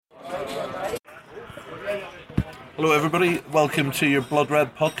Hello everybody, welcome to your Blood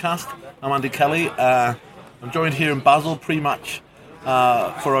Red podcast. I'm Andy Kelly. I'm joined here in Basel pre-match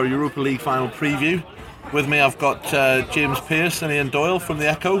for our Europa League final preview. With me I've got James Pearce and Ian Doyle from The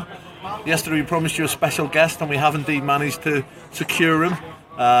Echo. Yesterday we promised you a special guest and we have indeed managed to secure him.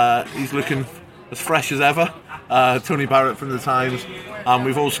 He's looking as fresh as ever. Tony Barrett from The Times. And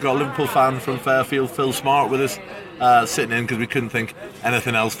we've also got a Liverpool fan from Fairfield, Phil Smart, with us. Sitting in because we couldn't think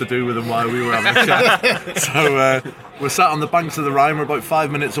anything else to do with him while we were having a chat. So we're sat on the banks of the Rhine. We're about 5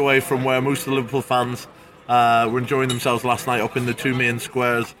 minutes away from where most of the Liverpool fans were enjoying themselves last night up in the two main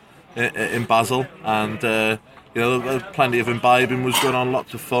squares in Basel. And plenty of imbibing was going on,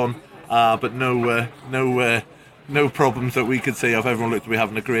 lots of fun, but no problems that we could see of. Everyone looked to be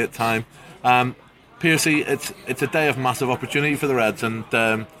having a great time. Piercy, it's a day of massive opportunity for the Reds, and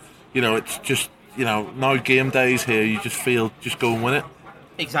it's just. Now game days here, you just feel just go and win it.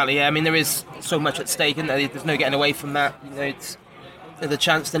 Exactly, yeah. I mean, there is so much at stake, and there's no getting away from that. It's the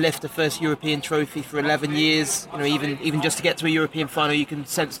chance to lift the first European trophy for 11 years. Even just to get to a European final, you can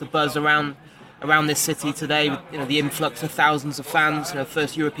sense the buzz around this city today. With, the influx of thousands of fans.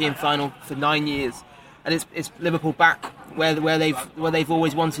 First European final for 9 years, and it's Liverpool back where they've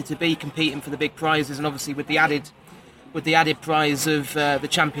always wanted to be, competing for the big prizes, and obviously with the added prize of the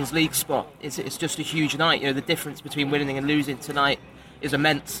Champions League spot. It's just a huge night. The difference between winning and losing tonight is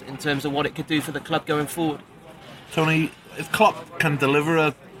immense in terms of what it could do for the club going forward. Tony, if Klopp can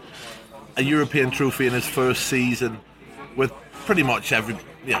deliver a European trophy in his first season with pretty much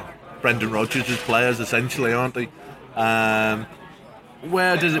Brendan Rodgers' players essentially, aren't they?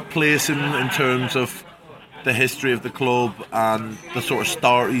 Where does it place him in terms of the history of the club and the sort of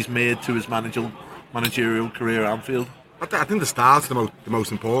start he's made to his managerial career at Anfield? I think the start's the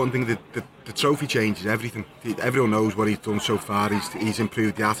most important thing. The trophy changes everything. Everyone knows what he's done so far. He's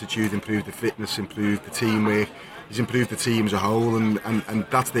improved the attitude, improved the fitness, improved the teamwork. He's improved the team as a whole, and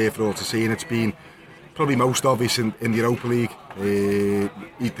that's there for all to see. And it's been probably most obvious in the Europa League.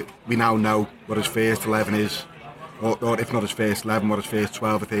 We now know what his first 11 is, or if not his first 11, what his first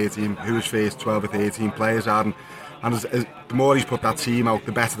 12 or 13, who his first 12 or 13 players are. And the more he's put that team out,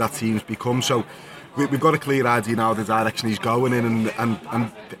 the better that team's become. So we've got a clear idea now of the direction he's going in,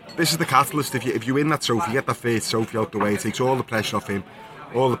 and this is the catalyst. If you win that trophy, get that first trophy out the way, it takes all the pressure off him,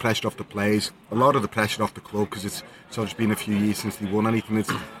 all the pressure off the players, a lot of the pressure off the club, because it's just been a few years since they won anything,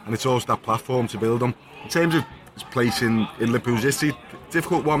 and it's also that platform to build on. In terms of his place in Liverpool's history, it's a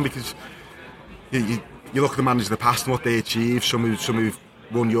difficult one, because you look at the managers of the past and what they achieved. Some who've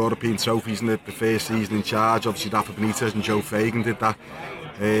won European trophies in the first season in charge. Obviously Rafa Benitez and Joe Fagan did that.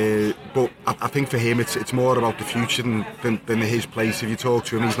 But I think for him it's more about the future than his place. If you talk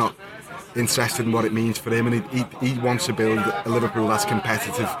to him, he's not interested in what it means for him, and he wants to build a Liverpool that's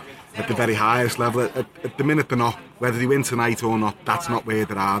competitive at the very highest level. At the minute they're not. Whether they win tonight or not, that's not where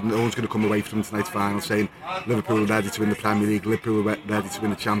they are. No one's going to come away from tonight's final saying Liverpool are ready to win the Premier League, Liverpool are ready to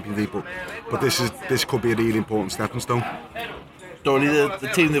win the Champions League. But this could be a really important stepping stone. Dorley, the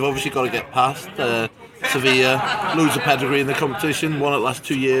team they've obviously got to get past. Sevilla, loads of pedigree in the competition, won it last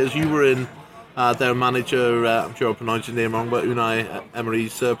 2 years. You were in their manager, I'm sure I pronounced your name wrong, but Unai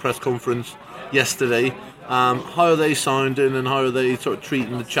Emery's press conference yesterday. How are they sounding, and how are they sort of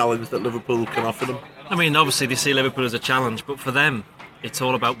treating the challenge that Liverpool can offer them? I mean, obviously they see Liverpool as a challenge, but for them it's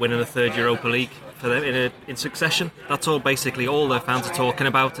all about winning a third Europa League for them in succession. That's all basically all their fans are talking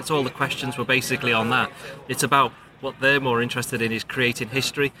about. It's all the questions were basically on that. It's about what they're more interested in is creating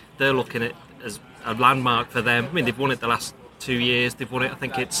history. They're looking at it as a landmark for them. I mean, they've won it the last 2 years. They've won it, I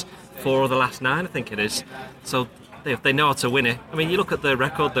think it's 4 of the last 9, I think it is. So they know how to win it. I mean, you look at their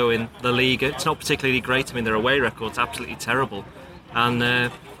record, though, in the league. It's not particularly great. I mean, their away record's absolutely terrible.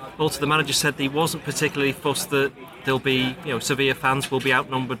 And also the manager said he wasn't particularly fussed that there'll be, Sevilla fans will be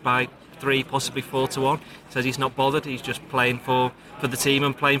outnumbered by 3, possibly 4 to 1. He says he's not bothered. He's just playing for the team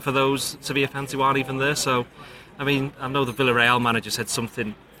and playing for those Sevilla fans who aren't even there. So, I mean, I know the Villarreal manager said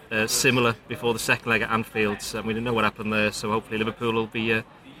something similar before the second leg at Anfield. So we didn't know what happened there. So hopefully Liverpool will be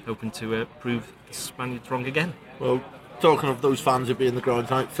hoping to prove the Spaniards wrong again. Well, talking of those fans who'll be in the ground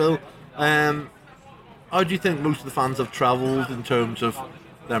tonight, Phil, how do you think most of the fans have travelled in terms of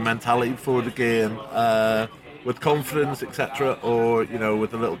their mentality before the game, with confidence, etc., or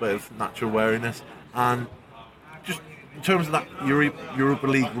with a little bit of natural wariness? And just in terms of that Europa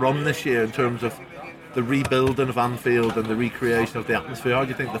League run this year, in terms of the rebuilding of Anfield and the recreation of the atmosphere, how do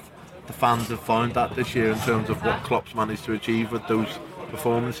you think the fans have found that this year in terms of what Klopp's managed to achieve with those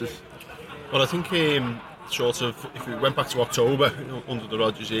performances? Well, I think sort of, if we went back to October under the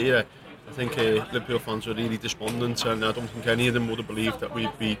Rodgers era, I think Liverpool fans were really despondent, and I don't think any of them would have believed that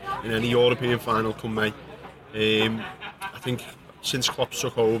we'd be in any European final come May. I think since Klopp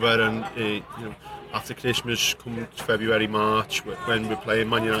took over and after Christmas, come February, March, when we're playing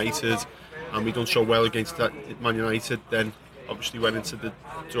Man United and we done so well against that Man United, then obviously went into the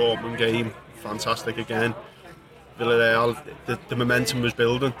Dortmund game, fantastic again. Villarreal, the momentum was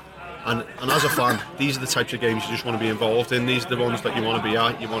building. And as a fan, these are the types of games you just want to be involved in. These are the ones that you want to be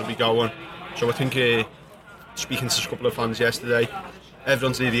at, you want to be going. So I think, speaking to a couple of fans yesterday,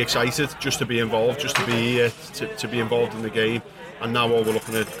 everyone's really excited just to be involved, just to be to be involved in the game. And now all we're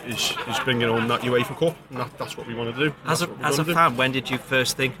looking at is bringing home that UEFA Cup, and that's what we want to do. As a fan, when did you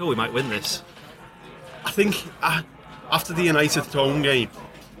first think, we might win this? I think after the United home game,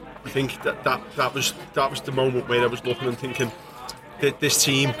 I think that was the moment where I was looking and thinking that this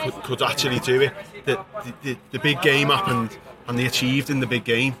team could actually do it. The big game happened, and they achieved in the big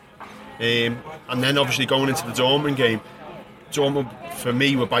game. And then obviously going into the Dortmund game, Dortmund for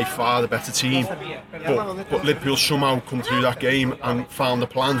me were by far the better team, but Liverpool somehow come through that game and found a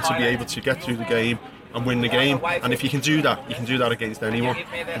plan to be able to get through the game and win the game. And if you can do that, you can do that against anyone.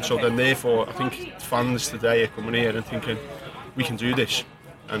 And so then therefore I think fans today are coming here and thinking we can do this,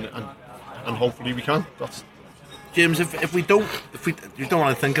 and hopefully we can. James, if we don't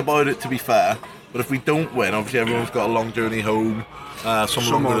want to think about it, to be fair, but if we don't win, obviously everyone's got a long journey home. Some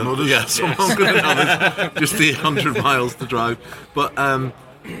longer than others. Yeah, some longer than others. Just the 100 miles to drive. But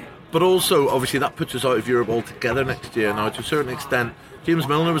also, obviously, that puts us out of Europe altogether next year. Now, to a certain extent, James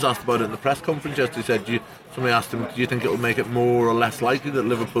Milner was asked about it in the press conference yesterday. He said, somebody asked him, do you think it will make it more or less likely that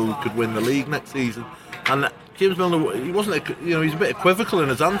Liverpool could win the league next season? And James Milner, he wasn't, he's a bit equivocal in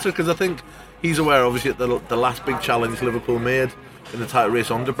his answer, because I think he's aware, obviously, that the last big challenge Liverpool made in the title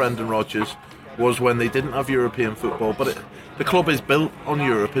race under Brendan Rodgers was when they didn't have European football. But the club is built on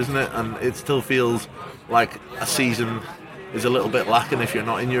Europe, isn't it? And it still feels like a season is a little bit lacking if you're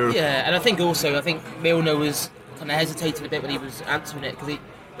not in Europe. Yeah, and I think Milner was kind of hesitating a bit when he was answering it, because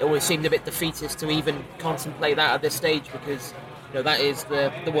it always seemed a bit defeatist to even contemplate that at this stage, because that is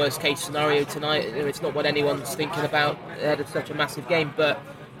the worst case scenario tonight. It's not what anyone's thinking about ahead of such a massive game. But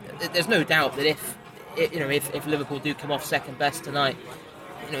there's no doubt that if Liverpool do come off second best tonight,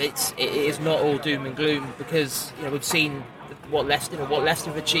 it is not all doom and gloom, because we've seen what Leicester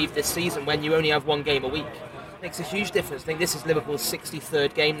have achieved this season when you only have one game a week. It makes a huge difference. I think this is Liverpool's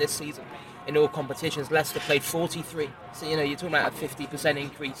 63rd game this season in all competitions. Leicester played 43, so you're talking about a 50%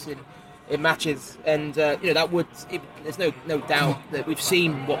 increase in matches, and there's no doubt that we've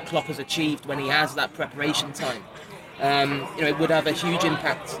seen what Klopp has achieved when he has that preparation time. It would have a huge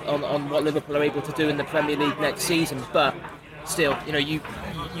impact on what Liverpool are able to do in the Premier League next season, but still, you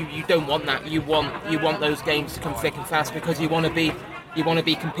don't want that. You want those games to come thick and fast, because you want to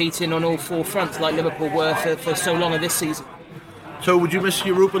be competing on all four fronts like Liverpool were for so long of this season. So would you miss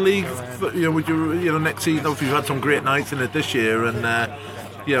Europa League? Would you next season? Obviously, you've had some great nights in it this year, and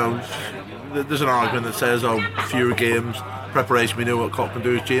there's an argument that says, fewer games, preparation. We know what Klopp can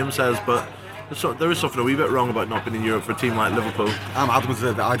do, as James says, but there is something a wee bit wrong about not being in Europe for a team like Liverpool. I'm adamant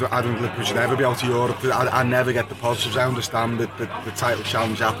that I don't think Liverpool should ever be out of Europe. I never get the positives. I understand that the title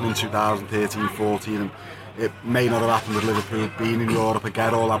challenge happened in 2013-14, and it may not have happened with Liverpool being in Europe. I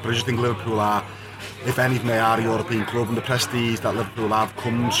get all that, but I just think Liverpool are, if anything, they are a European club, and the prestige that Liverpool have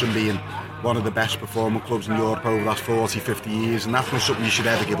comes from being one of the best performing clubs in Europe over the last 40-50 years, and that's not something you should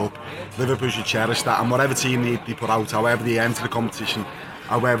ever give up. Liverpool should cherish that, and whatever team they put out, however they enter the competition,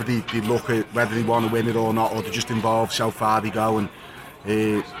 however they look at whether they want to win it or not, or they're just involved so far they go, and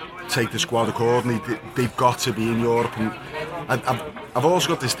take the squad accordingly, they've got to be in Europe. And I've also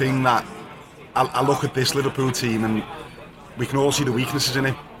got this thing that I look at this Liverpool team and we can all see the weaknesses in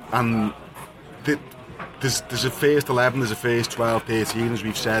it, and there's a first 11, there's a first 12, 13 as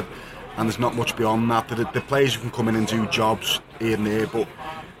we've said, and there's not much beyond that. The players who can come in and do jobs here and there, but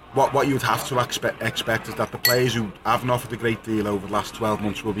what you would have to expect is that the players who haven't offered a great deal over the last 12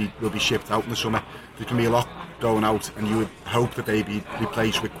 months will be shipped out in the summer. There can be a lot going out, and you would hope that they be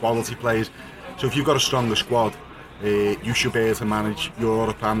replaced with quality players. So if you've got a stronger squad, you should be able to manage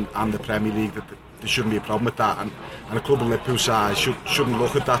Europe and the Premier League. That there shouldn't be a problem with that, and a club of Liverpool size shouldn't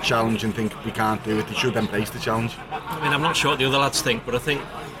look at that challenge and think we can't do it. They should embrace the challenge. I mean, I'm not sure what the other lads think, but I think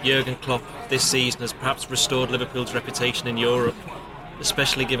Jurgen Klopp this season has perhaps restored Liverpool's reputation in Europe,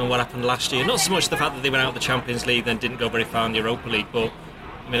 especially given what happened last year. Not so much the fact that they went out of the Champions League then didn't go very far in the Europa League, but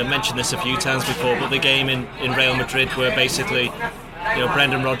I mean, I've mentioned this a few times before, but the game in Real Madrid where basically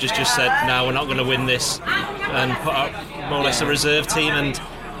Brendan Rodgers just said, no, we're not going to win this, and put out more or less a reserve team, and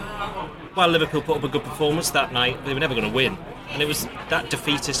while Liverpool put up a good performance that night, they were never going to win, and it was that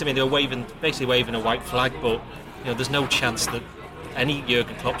defeatist. I mean, they were basically waving a white flag, but there's no chance that any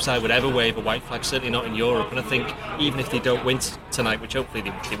Jurgen Klopp side would ever wave a white flag, certainly not in Europe. And I think even if they don't win tonight, which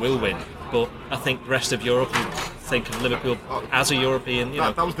hopefully they will win, but I think the rest of Europe will think of Liverpool as a European.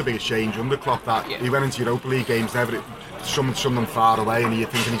 That was the biggest change under Klopp, that he went into Europa League games, some of them far away, and you're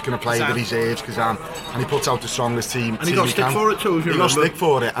thinking he's going to play the reserves, Kazan, and he puts out the strongest team. And he got stick for it too, if you remember. He got stick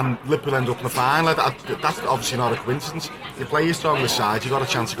for it, and Liverpool end up in the final. That's obviously not a coincidence. You play your strongest side, you've got a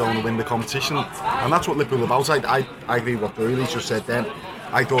chance to go and win the competition, and that's what Liverpool are about. I agree with what Doyle just said then.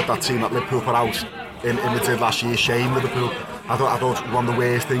 I thought that team that Liverpool put out in Madrid last year shamed Liverpool. I thought one of the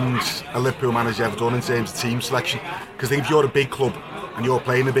worst things a Liverpool manager ever done in terms of team selection, because if you're a big club and you're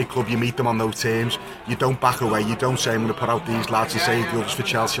playing a big club, you meet them on those terms. You don't back away. You don't say, I'm going to put out these lads and save the others for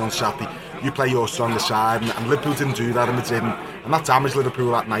Chelsea on Saturday. You play your strongest side, and Liverpool didn't do that in Madrid, and that damaged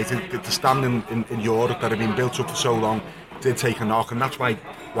Liverpool that night. The stand in Europe that had been built up for so long did take a knock, and that's why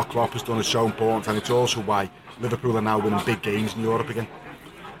what Klopp has done is so important, and it's also why Liverpool are now winning big games in Europe again.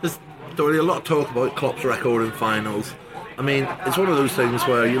 There's already a lot of talk about Klopp's record in finals. I mean, it's one of those things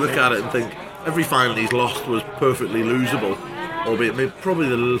where you look at it and think every final he's lost was perfectly losable, albeit probably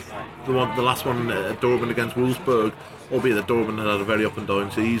the last one at Dortmund against Wolfsburg, albeit that Dortmund had a very up and down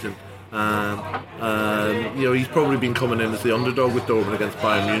season. He's probably been coming in as the underdog with Dortmund against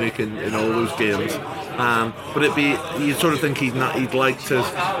Bayern Munich in all those games. But you sort of think he'd like to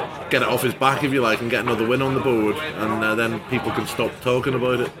get it off his back, if you like, and get another win on the board, and then people can stop talking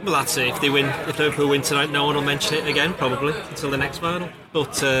about it. Well, that's it. If Liverpool win tonight, no one will mention it again, probably, until the next final.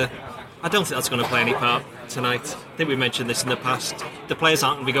 But I don't think that's going to play any part tonight. I think we mentioned this in the past. The players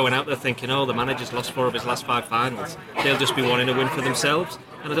aren't going to be going out there thinking, the manager's lost 4 of his last 5 finals. They'll just be wanting a win for themselves.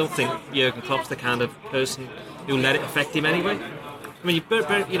 And I don't think Jurgen Klopp's the kind of person who'll let it affect him anyway. I mean,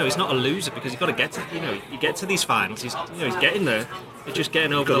 he's not a loser, because he's got to get to, you get to these finals. He's getting there. He's just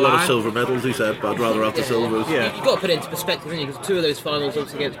getting over the line. Got a lot of silver medals, he said, but I'd rather have the silvers. Yeah. You've got to put it into perspective, haven't you? Because 2 of those finals,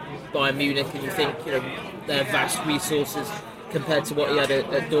 obviously against Bayern Munich, and you think, their vast resources compared to what he had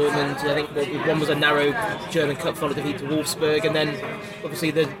at Dortmund. I think one was a narrow German Cup final defeat to Wolfsburg, and then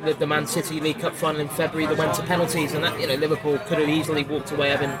obviously the Man City League Cup final in February that went to penalties, and that Liverpool could have easily walked away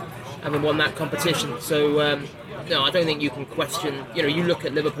having won that competition. So no, I don't think you can question. You look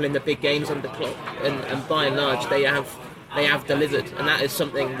at Liverpool in the big games under Klopp, and by and large they have delivered, and that is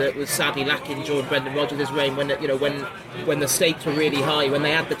something that was sadly lacking during Brendan Rodgers' reign. When the stakes were really high, when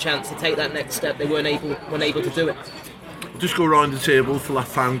they had the chance to take that next step, they weren't able to do it. Just go around the table for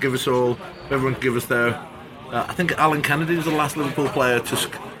last time. Everyone give us their. I think Alan Kennedy was the last Liverpool player to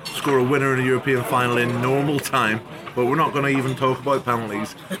score a winner in a European final in normal time. But we're not going to even talk about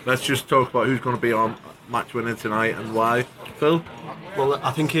penalties. Let's just talk about who's going to be our match winner tonight and why. Phil? Well,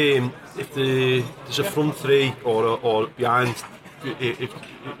 I think if there's a front 3 or behind,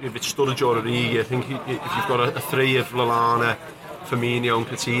 if it's Sturridge or Origi, I think if you've got a 3 of Lallana, Firmino and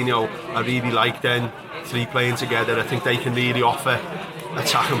Coutinho, I really like them 3 playing together. I think they can really offer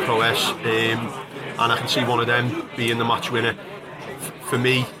attack and prowess, and I can see one of them being the match winner. For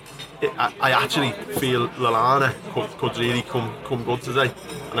me, I actually feel Lallana could really come good today,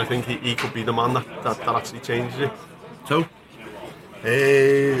 and I think he could be the man that actually changes it. So?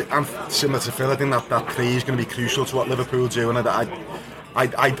 I'm similar to Phil. I think that 3 is going to be crucial to what Liverpool do, and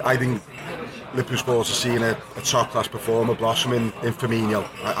I think Liverpool sports are seeing a top-class performer blossom in Firmino.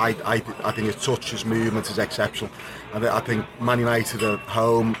 I think his touch, his movement is exceptional. I think Man United at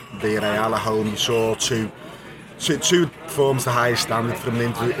home, Villarreal at home, you saw two forms the highest standard from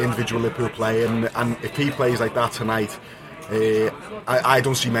an individual Liverpool player, and if he plays like that tonight, I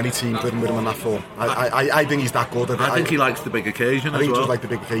don't see many teams living with him in that form. I think he's that good. I think he likes the big occasion. I think he does like the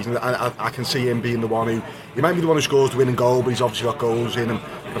big occasion. I can see him being the one who, he might be the one who scores the winning goal, but he's obviously got goals in him.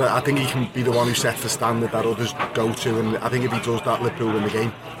 But I think he can be the one who sets the standard that others go to, and I think if he does that, Liverpool win the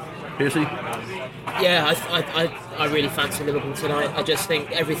game. Piercy? Yeah, I really fancy Liverpool tonight. I just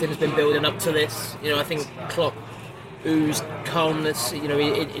think everything's been building up to this. I think Klopp oozed calmness,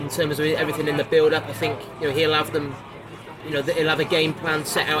 in terms of everything in the build-up. I think, he'll have them, he'll have a game plan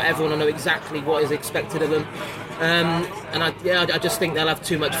set out. Everyone will know exactly what is expected of them. And I just think they'll have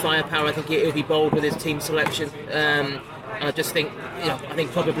too much firepower. I think he'll be bold with his team selection. I just think, I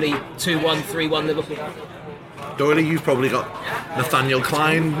think probably 2-1, 3-1 Liverpool. Doyle, you've probably got Nathaniel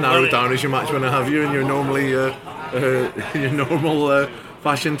Klein narrowed down as your match winner, have you? And you're normally your normal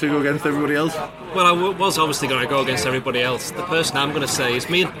fashion to go against everybody else? Well, I was obviously going to go against everybody else. The person I'm going to say is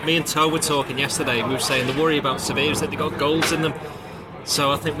me and Toe were talking yesterday. We were saying the worry about Sevilla is that they got goals in them.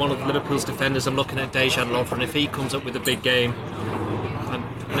 So I think one of Liverpool's defenders, I'm looking at Dejan Lovren, if he comes up with a big game,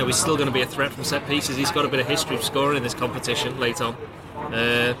 and he's still going to be a threat from set pieces. He's got a bit of history of scoring in this competition late on.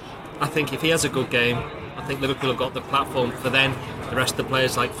 I think if he has a good game, I think Liverpool have got the platform for then The rest of the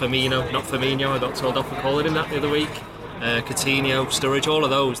players like Firmino, not Firmino, I got told off for calling him that the other week. Coutinho, Sturridge, all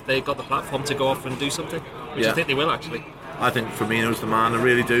of those, they've got the platform to go off and do something, which I think they will actually. I think Firmino's the man, I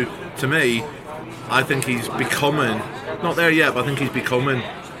really do. To me, I think he's becoming, not there yet, but I think he's becoming,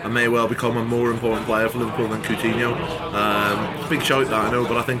 and may well become, a more important player for Liverpool than Coutinho. Big shout that, I know,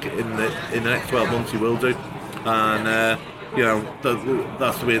 but I think in the next 12 months he will do. And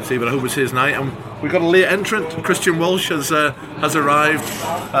that's the way to see, but I hope it's his night. And we've got a late entrant. Christian Walsh has arrived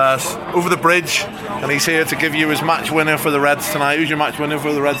over the bridge, and he's here to give you his match winner for the Reds tonight. Who's your match winner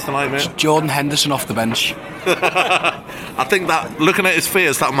for the Reds tonight, mate? Jordan Henderson off the bench. I think that, looking at his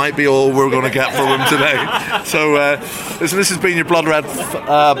face, that might be all we're going to get from him today. So this has been your Blood Red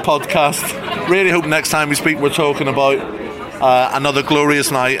podcast. Really hope next time we speak we're talking about another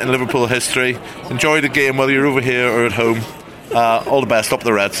glorious night in Liverpool history. Enjoy the game whether you're over here or at home. All the best, up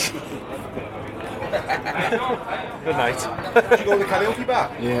the Reds. Good night. Did you go to the karaoke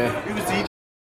bar? Yeah. Who was DJ?